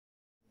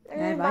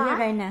bỏ vô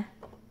đây nè.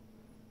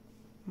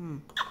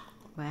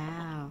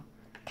 Wow.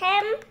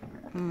 Thêm.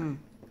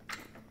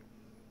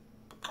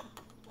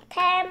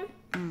 Thêm.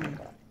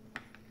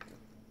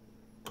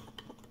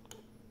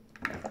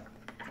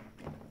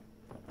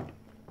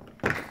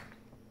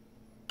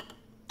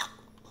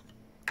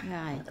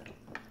 Rồi.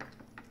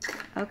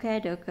 Ok,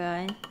 được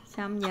rồi.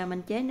 Xong giờ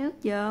mình chế nước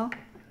vô.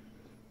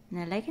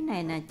 Nè, lấy cái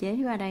này nè, chế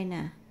qua đây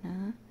nè. Đó.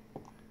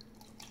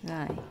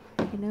 Rồi,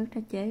 lấy cái nước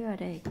đó chế qua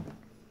đây.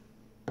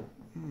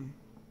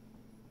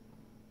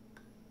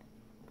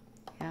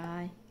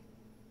 Rồi.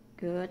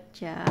 Good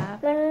job.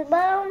 Mình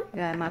bơm.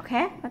 Rồi màu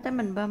khác, bắt tới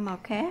mình bơm màu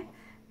khác.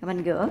 Rồi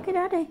mình rửa cái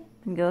đó đi.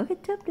 Mình rửa cái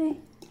tub đi.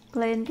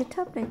 Clean cái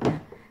tub đây nè.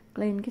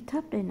 Clean cái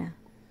tub đây nè.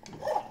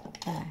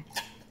 Rồi.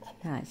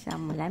 Rồi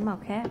xong mình lấy màu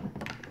khác.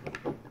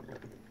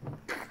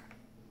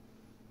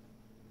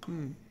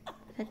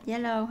 Thích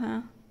yellow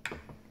ha?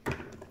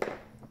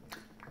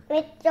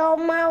 Mình cho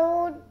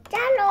màu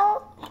salo.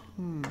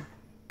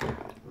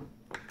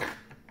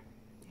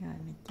 Rồi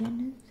mình chế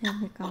nước thêm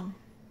cho con.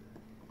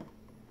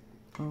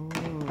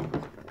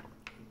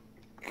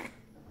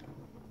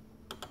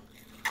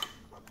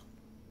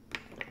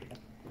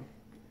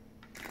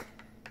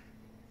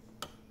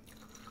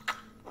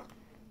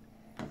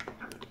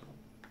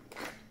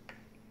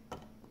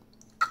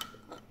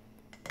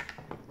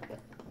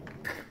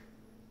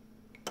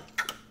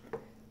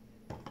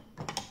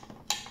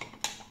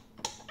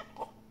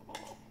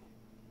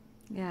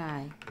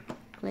 Rồi,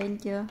 clean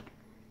chưa?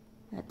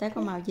 Rồi tới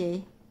con màu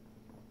gì?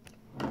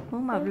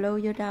 Muốn màu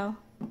blue vô đâu?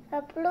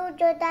 Màu blue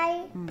vô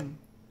đây.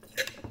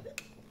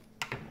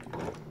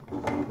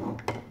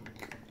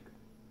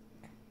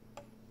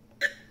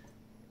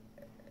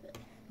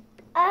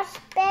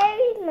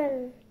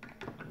 Experiment.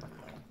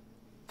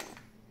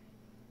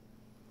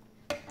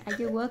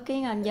 Are you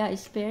working on your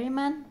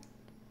experiment?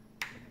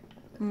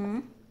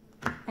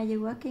 Are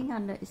you working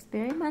on the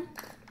experiment?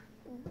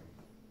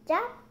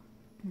 Yeah.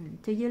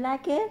 Do you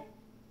like it?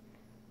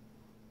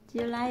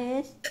 Do you like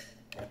it,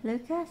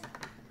 Lucas?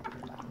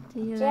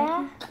 Do you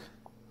like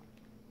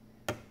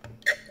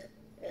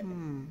it?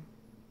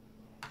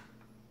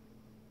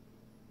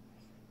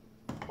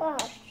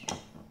 Wash.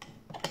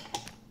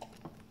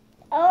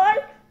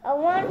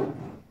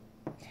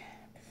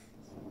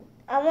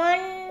 I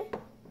want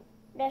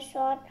this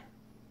one.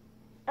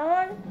 I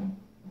want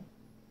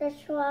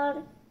this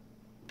one.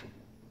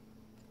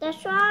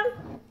 This one.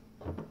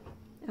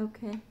 Ok.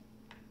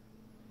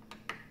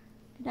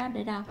 Đó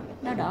để đâu?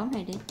 Nó đổ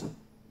này đi.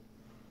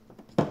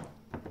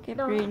 Cái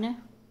green á.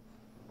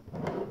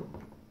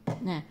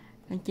 Nè,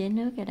 con chế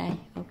nước ở đây.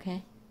 Ok.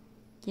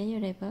 Chế vô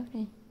đây bớt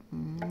đi.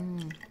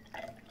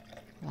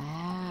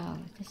 Wow.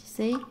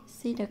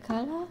 See the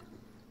color?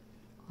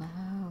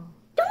 Wow.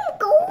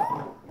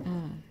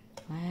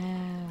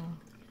 Wow.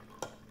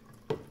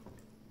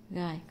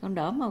 Rồi, con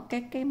đổ một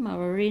cái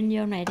màu green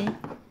vô này đi.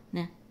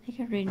 Nè, thấy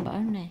cái green bỏ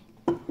trong này.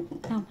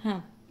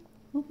 Không.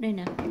 Hút đây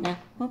nè. Nè,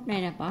 hút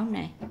này nè, bỏ trong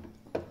này.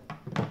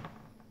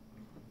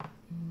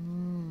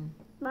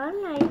 Bỏ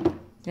này.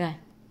 Rồi.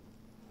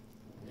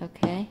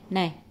 Ok.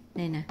 Này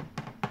nè.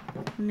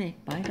 Cái này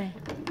bỏ ở đây.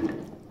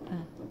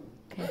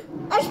 Ok.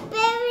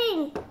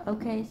 Experiment.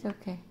 Ok, it's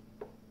ok.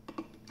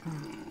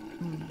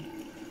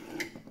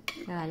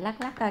 Rồi lắc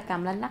rồi,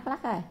 cầm lên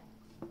lắc rồi.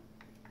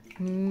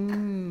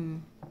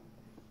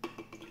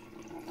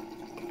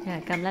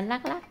 Rồi cầm lên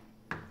lắc.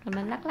 Cầm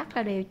lên lắc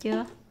ra đều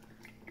chưa?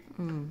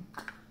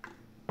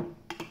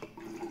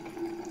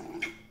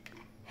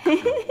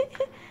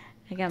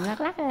 Cầm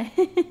lắc rồi.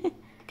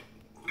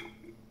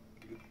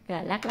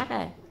 Rồi lắc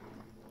rồi.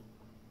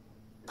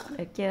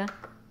 Được chưa?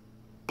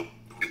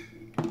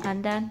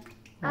 And done.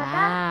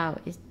 Wow,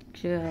 it's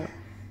good.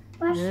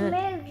 What's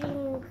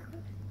smelling?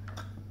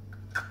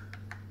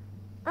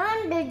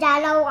 On the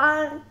yellow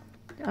one.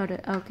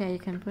 Okay, you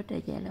can put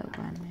the yellow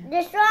one now.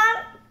 This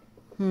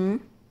one?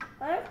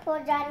 One for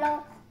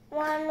yellow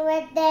one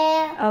right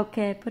there.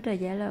 Okay, put the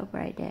yellow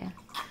right there.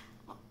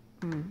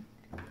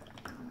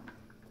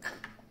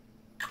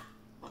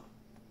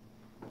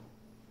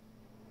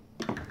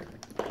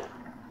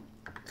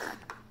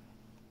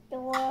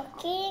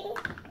 Working.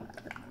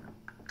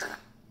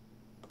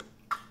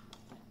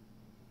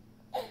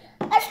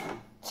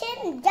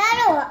 Chin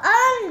yellow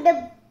on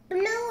the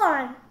blue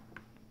one.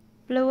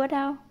 Blue ở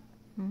đâu?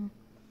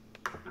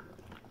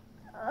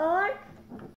 On